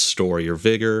like restore your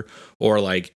vigor, or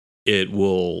like it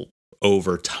will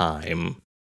over time,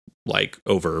 like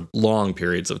over long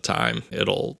periods of time,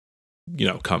 it'll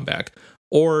come back.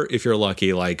 Or if you're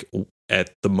lucky, like at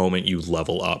the moment you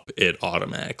level up, it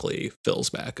automatically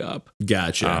fills back up.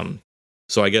 Gotcha.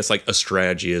 So I guess like a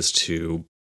strategy is to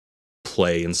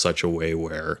play in such a way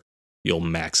where you'll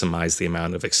maximize the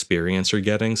amount of experience you're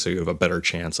getting, so you have a better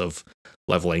chance of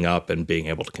leveling up and being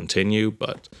able to continue.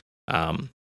 But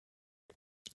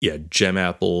gem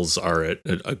apples are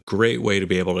a great way to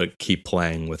be able to keep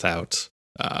playing without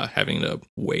having to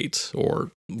wait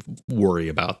or worry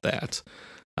about that.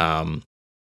 But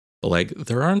like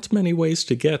there aren't many ways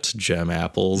to get gem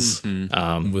apples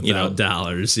without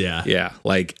dollars. Yeah,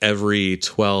 like every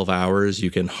 12 hours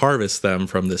you can harvest them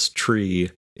from this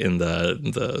tree in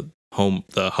the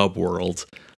hub world,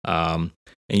 and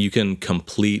you can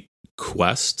complete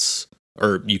quests,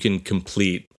 or you can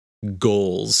complete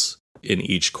goals in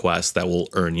each quest that will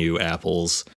earn you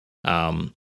apples.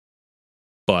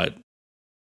 But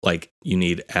like you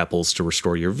need apples to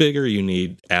restore your vigor, you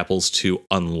need apples to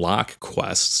unlock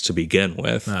quests to begin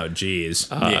with. Oh geez.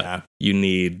 You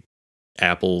need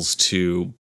apples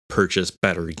to purchase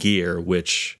better gear,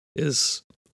 which is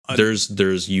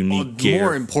there's unique gear.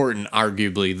 More important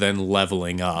arguably than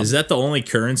leveling up. Is that the only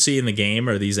currency in the game,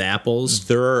 are these apples?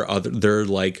 They're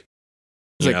like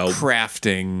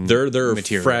crafting. They're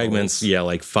materials. Fragments,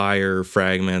 like fire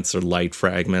fragments or light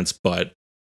fragments, but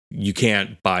you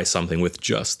can't buy something with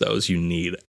just those. You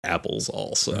need apples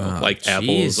also.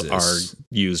 Apples are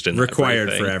used in required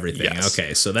everything. For everything. Yes.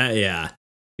 Okay, so that Yeah.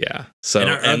 So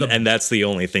and that's the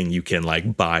only thing you can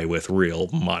like buy with real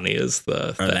money is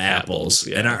the apples.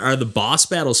 Yeah. And are the boss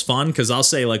battles fun? Because I'll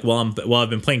say like while I've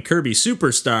been playing Kirby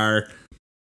Superstar,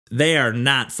 they are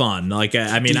not fun. Like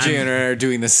I mean, DJ and I are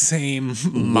doing the same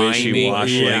miming,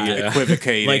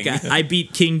 equivocating. Like I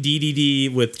beat King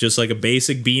DDD with just like a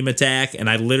basic beam attack, and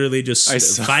I literally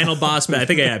just final boss battle. I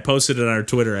think I posted it on our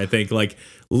Twitter. I think like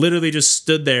literally just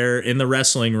stood there in the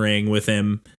wrestling ring with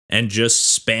him and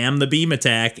just spam the beam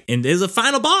attack, and is a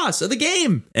final boss of the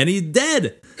game, and he's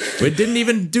dead. It didn't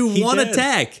even do one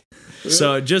attack.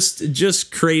 So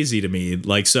just crazy to me.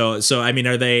 Like so I mean,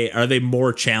 are they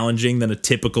more challenging than a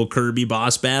typical Kirby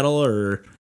boss battle, or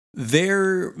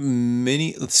They're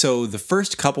mini. So the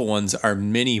first couple ones are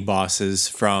mini bosses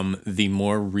from the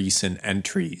more recent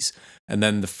entries. And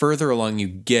then the further along you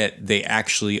get, they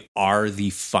actually are the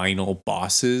final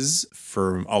bosses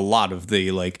for a lot of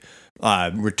the like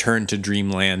Return to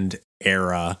Dreamland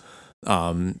era,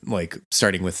 like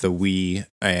starting with the Wii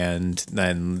and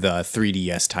then the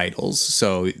 3DS titles.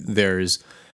 So there's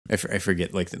I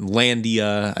forget, like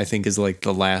Landia, I think is like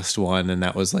the last one, and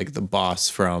that was like the boss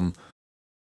from.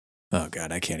 Oh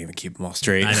God, I can't even keep them all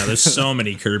straight. I know there's so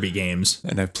many Kirby games,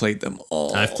 and I've played them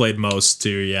all. I've played most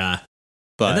too, yeah.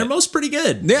 But and they're most pretty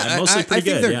good. yeah, Mostly pretty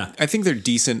think good. Yeah, I think they're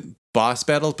decent boss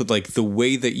battles, but like the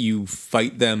way that you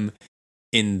fight them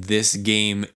in this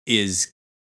game is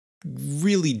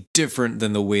really different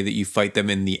than the way that you fight them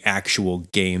in the actual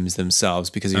games themselves,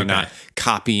 because you're not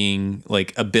copying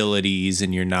like abilities,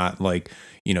 and you're not like,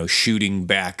 you know, shooting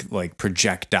back like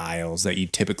projectiles that you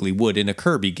typically would in a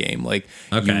Kirby game. Like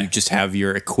you just have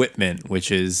your equipment,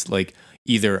 which is like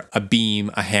either a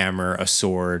beam, a hammer, a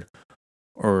sword,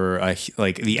 or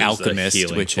like the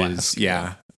alchemist, which flask, is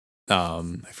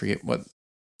I forget what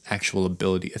actual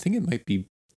ability. I think it might be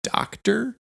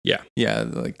doctor. Yeah.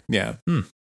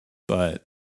 But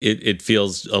it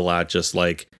feels a lot just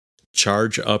like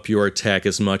charge up your attack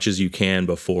as much as you can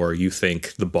before you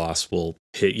think the boss will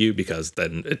hit you, because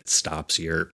then it stops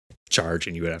your charge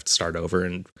and you would have to start over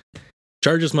and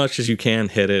charge as much as you can,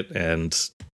 hit it, and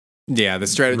yeah, the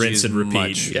strategy rinse is and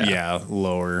repeat. much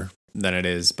lower than it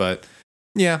is, but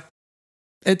yeah,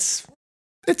 it's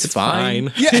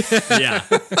fine. Yeah. yeah.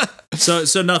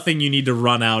 So nothing you need to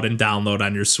run out and download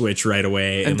on your Switch right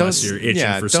away, And unless you're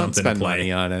itching for something spend to play.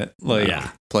 money on it. Like,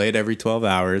 play it every 12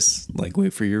 hours. Like,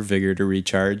 wait for your vigor to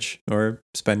recharge, or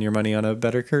spend your money on a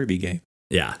better Kirby game.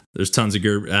 Yeah, there's tons of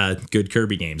good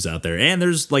Kirby games out there, and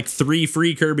there's like 3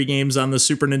 free Kirby games on the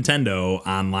Super Nintendo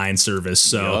online service.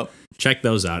 So check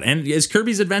those out. And is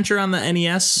Kirby's Adventure on the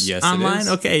NES online? It is.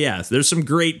 Okay, yeah. There's some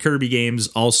great Kirby games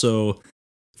also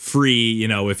free, you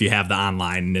know, if you have the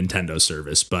online Nintendo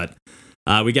service. But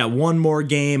we got one more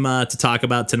game to talk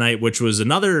about tonight, which was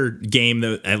another game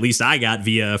that at least I got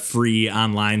via free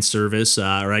online service,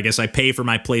 or I guess I pay for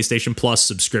my PlayStation Plus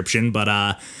subscription,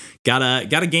 but got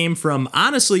a game from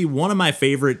honestly one of my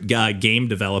favorite game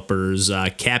developers,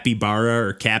 Capybara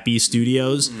or Cappy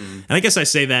Studios. And I guess I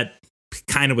say that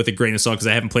kind of with a grain of salt because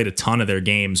I haven't played a ton of their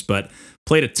games, but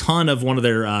played a ton of one of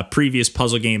their previous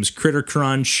puzzle games. Critter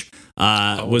Crunch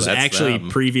was actually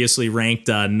previously ranked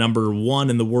number 1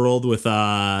 in the world with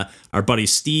our buddy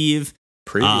Steve.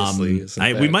 Previously,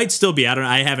 we might still be.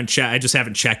 I haven't checked. I just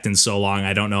haven't checked in so long.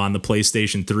 I don't know on the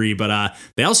PlayStation 3, but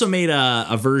they also made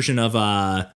a version of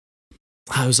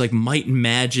it was like Might and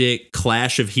Magic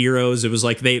Clash of Heroes. It was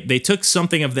like they took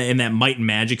something of in that Might and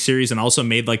Magic series and also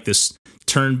made like this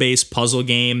turn-based puzzle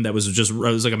game that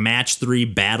was like a match 3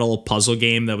 battle puzzle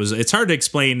game it's hard to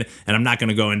explain, and I'm not going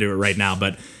to go into it right now,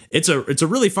 but it's a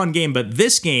really fun game. But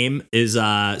this game is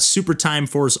Super Time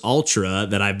Force Ultra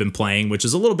that I've been playing, which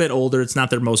is a little bit older. It's not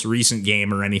their most recent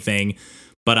game or anything,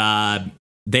 but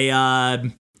they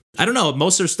I don't know.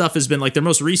 Most of their stuff has been like their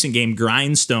most recent game,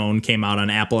 Grindstone, came out on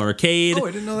Apple Arcade. Oh,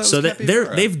 I didn't know that. So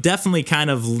they've definitely kind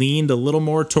of leaned a little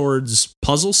more towards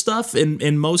puzzle stuff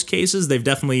in most cases. They've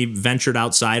definitely ventured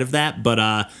outside of that,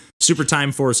 but Super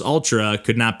Time Force Ultra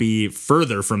could not be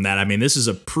further from that. I mean, this is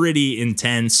a pretty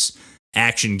intense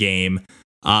action game.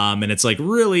 And it's like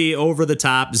really over the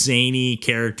top, zany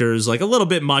characters, like a little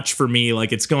bit much for me.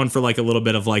 Like it's going for like a little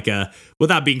bit of like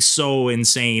without being so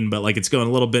insane, but like it's going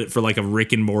a little bit for like a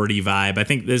Rick and Morty vibe. I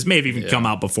think this may have even come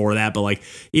out before that, but like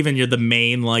even you're the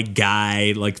main like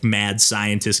guy, like mad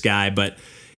scientist guy, but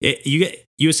you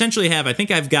essentially have, I think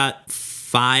I've got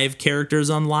 5 characters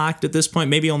unlocked at this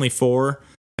point, maybe only 4.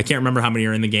 I can't remember how many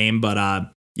are in the game, but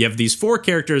you have these 4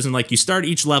 characters, and like you start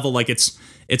each level like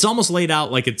it's almost laid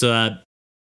out like it's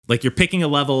like you're picking a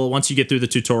level once you get through the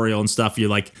tutorial and stuff.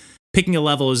 You're like picking a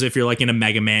level as if you're like in a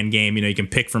Mega Man game. You know, you can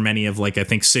pick from any of like, I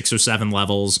think 6 or 7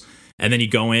 levels, and then you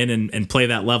go in and play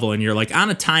that level, and you're like on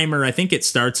a timer. I think it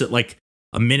starts at like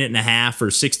a minute and a half or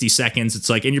 60 seconds. It's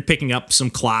like, and you're picking up some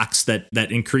clocks that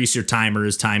increase your timer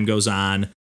as time goes on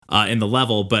in the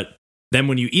level. But then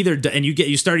when you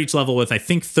you start each level with, I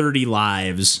think 30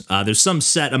 lives. There's some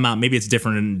set amount. Maybe it's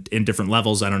different in different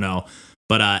levels. I don't know.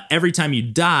 But every time you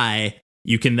die,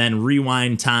 you can then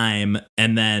rewind time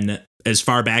and then as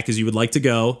far back as you would like to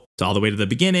go to all the way to the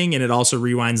beginning. And it also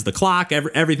rewinds the clock,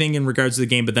 everything in regards to the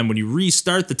game. But then when you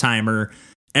restart the timer,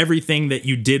 everything that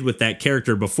you did with that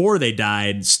character before they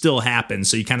died still happens.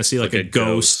 So you kind of see like a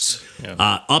ghost.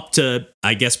 Up to,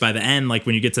 I guess by the end, like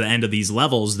when you get to the end of these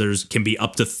levels, can be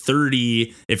up to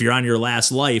 30, if you're on your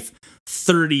last life,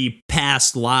 30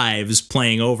 past lives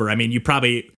playing over. I mean, you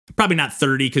probably not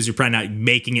 30 because you're probably not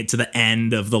making it to the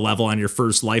end of the level on your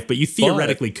first life, but you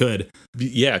theoretically could.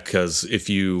 Yeah, because if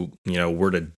you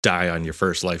were to die on your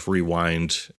first life,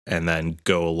 rewind, and then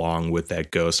go along with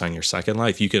that ghost on your second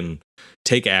life, you can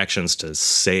take actions to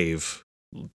save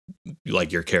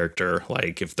like your character.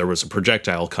 Like if there was a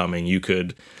projectile coming, you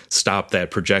could stop that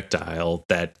projectile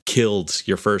that killed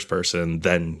your first person,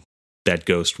 then that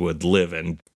ghost would live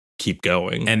and keep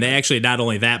going. And they actually, not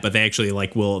only that, but they actually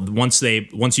like will, once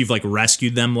you've like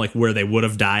rescued them, like where they would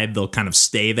have died, they'll kind of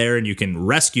stay there and you can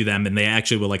rescue them, and they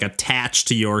actually will like attach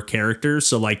to your character.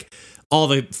 So like all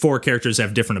the 4 characters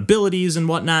have different abilities and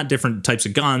whatnot, different types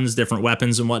of guns, different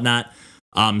weapons and whatnot.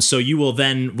 So you will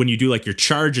then, when you do like your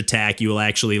charge attack, you will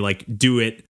actually like do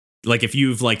it. Like if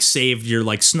you've like saved your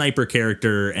like sniper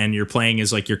character and you're playing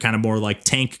as like your kind of more like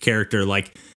tank character,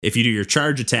 like if you do your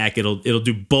charge attack, it'll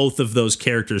do both of those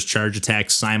characters' charge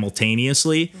attacks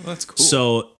simultaneously. Well, that's cool.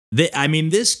 So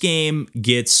this game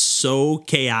gets so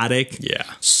chaotic,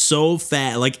 so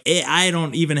fast. Like I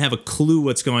don't even have a clue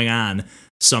what's going on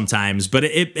sometimes, but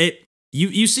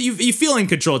you feel in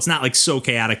control. It's not like so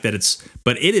chaotic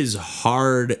but it is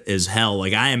hard as hell.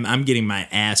 Like I'm getting my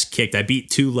ass kicked. I beat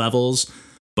 2 levels.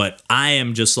 But I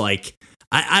am just like,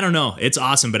 I don't know. It's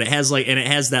awesome. But it has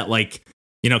that like,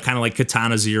 kind of like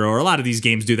Katana Zero, or a lot of these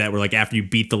games do that where like after you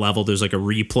beat the level, there's like a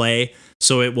replay.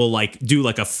 So it will like do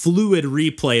like a fluid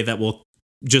replay that will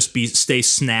just stay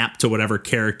snapped to whatever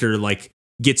character like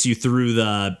gets you through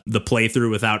the playthrough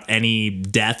without any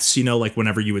deaths, like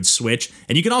whenever you would switch.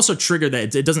 And you can also trigger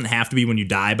that. It doesn't have to be when you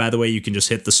die, by the way. You can just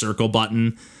hit the circle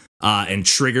button and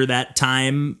trigger that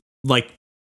time, like,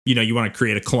 you want to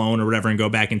create a clone or whatever and go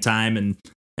back in time and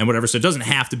whatever. So it doesn't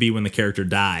have to be when the character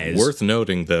dies. Worth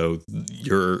noting, though,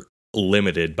 you're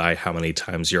limited by how many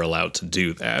times you're allowed to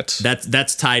do that.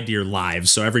 That's tied to your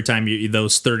lives. So every time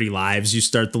those 30 lives you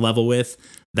start the level with,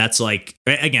 that's like,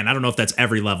 again, I don't know if that's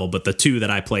every level, but the 2 that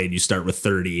I played, you start with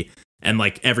 30. And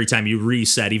like every time you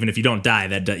reset, even if you don't die,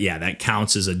 that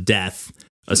counts as a death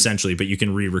essentially, but you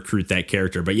can re-recruit that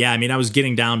character. But yeah, I mean, I was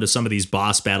getting down to some of these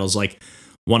boss battles. Like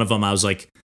one of them, I was like,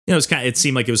 it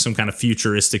seemed like it was some kind of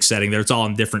futuristic setting there. It's all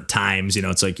in different times,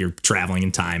 it's like you're traveling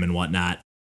in time and whatnot.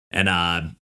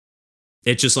 And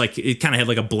it's just like, it kind of had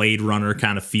like a Blade Runner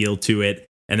kind of feel to it.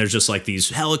 And there's just like these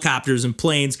helicopters and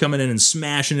planes coming in and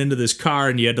smashing into this car.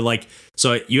 And you had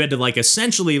to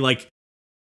essentially like,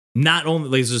 not only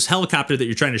there's this helicopter that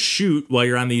you're trying to shoot while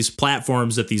you're on these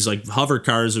platforms that these like hover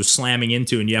cars are slamming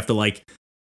into. And you have to like,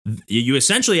 you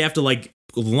essentially have to like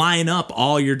line up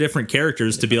all your different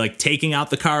characters to be like taking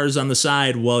out the cars on the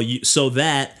side so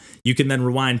that you can then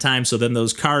rewind time. So then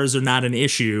those cars are not an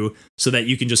issue, so that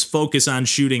you can just focus on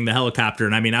shooting the helicopter.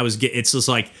 And I mean, it's just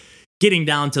like getting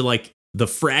down to like the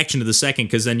fraction of the second.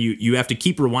 Cause then you have to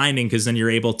keep rewinding. Cause then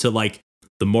you're able to like,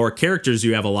 the more characters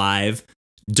you have alive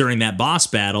during that boss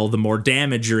battle, the more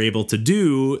damage you're able to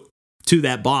do to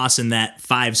that boss in that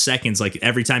 5 seconds. Like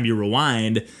every time you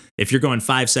rewind, if you're going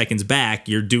 5 seconds back,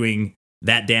 you're doing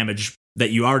that damage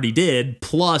that you already did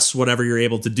plus whatever you're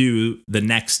able to do the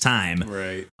next time.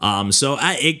 Right. So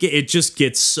it just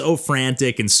gets so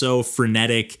frantic and so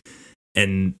frenetic,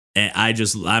 and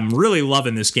I'm really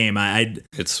loving this game.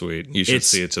 It's sweet. You should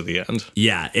see it to the end.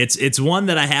 Yeah, it's one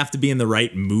that I have to be in the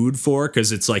right mood for,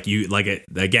 because it's like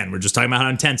again, we're just talking about how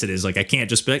intense it is. Like I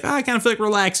can't just be like, I kind of feel like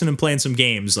relaxing and playing some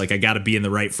games. Like I got to be in the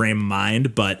right frame of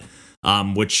mind, but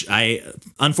which I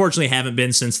unfortunately haven't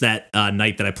been since that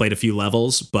night that I played a few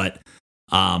levels, but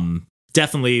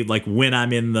definitely like when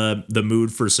I'm in the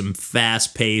mood for some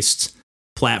fast-paced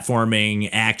platforming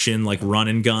action, like run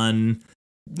and gun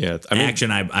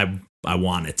action, I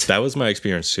want it. That was my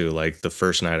experience too. Like the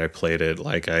first night I played it,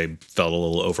 like I felt a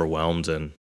little overwhelmed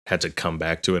and had to come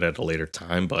back to it at a later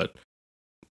time, but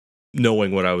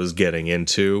knowing what I was getting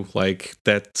into, like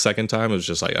that second time, it was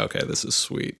just like, okay, this is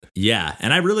sweet. Yeah,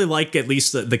 and I really like at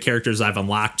least the characters I've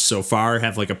unlocked so far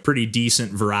have like a pretty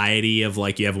decent variety of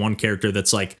like, you have one character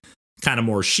that's like kind of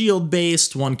more shield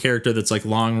based, one character that's like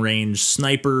long range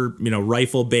sniper,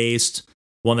 rifle based,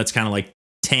 one that's kind of like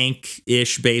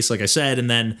tank-ish based, like I said, and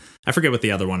then I forget what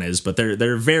the other one is, but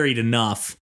they're varied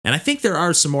enough. And I think there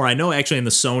are some more. I know actually in the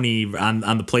Sony,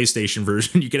 on the PlayStation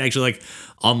version, you can actually like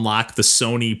unlock the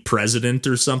Sony president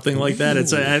or something like that. It's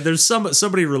there's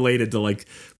somebody related to like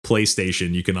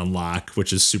PlayStation you can unlock,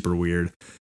 which is super weird,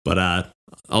 but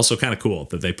also kind of cool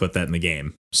that they put that in the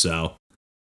game. So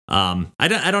I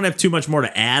don't have too much more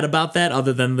to add about that,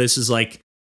 other than this is like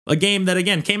a game that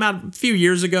again came out a few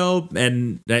years ago,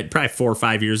 and probably 4 or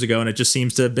 5 years ago, and it just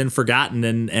seems to have been forgotten.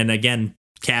 And again,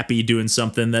 Cappy doing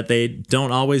something that they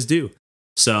don't always do.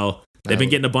 So They've been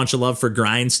getting a bunch of love for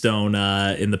Grindstone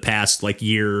in the past like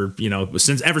year,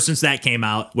 ever since that came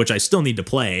out, which I still need to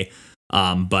play.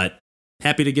 But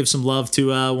happy to give some love to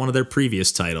one of their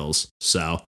previous titles.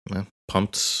 So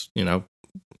pumped,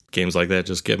 games like that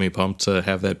just get me pumped to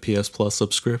have that PS Plus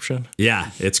subscription.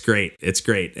 Yeah, it's great. It's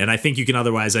great. And I think you can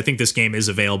I think this game is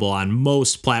available on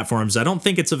most platforms. I don't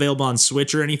think it's available on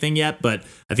Switch or anything yet, but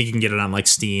I think you can get it on like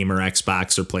Steam or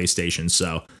Xbox or PlayStation.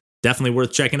 So definitely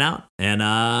worth checking out. And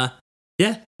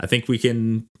yeah, I think we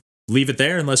can leave it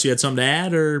there unless you had something to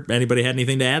add or anybody had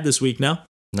anything to add this week. No?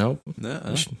 Nope.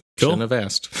 No. Shouldn't have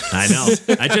asked. I know.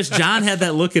 John had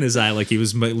that look in his eye like he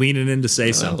was leaning in to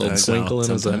say something. A little twinkle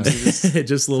in his eye.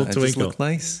 Just a little twinkle. Just look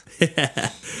nice.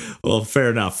 Well, fair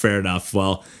enough.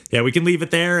 Well, yeah, we can leave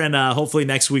it there. And hopefully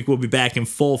next week we'll be back in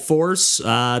full force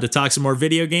to talk some more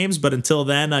video games. But until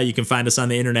then, you can find us on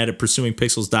the internet at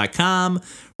pursuingpixels.com.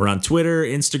 We're on Twitter,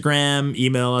 Instagram.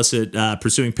 Email us at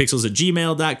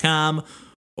pursuingpixels@gmail.com.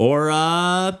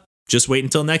 Or just wait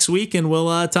until next week and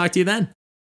we'll talk to you then.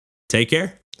 Take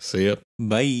care. See ya.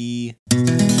 Bye.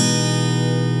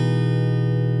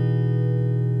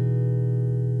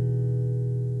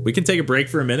 We can take a break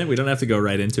for a minute. We don't have to go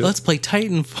right into it. Let's play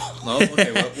Titanfall. Oh,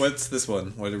 okay. What's this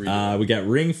one? What are we doing? We got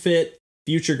Ring Fit,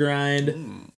 Future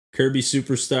Grind, Kirby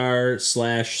Superstar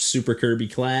 / Super Kirby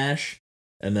Clash,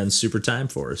 and then Super Time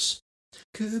Force.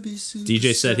 Kirby Superstar.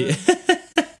 DJ said he.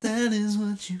 That is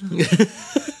what you.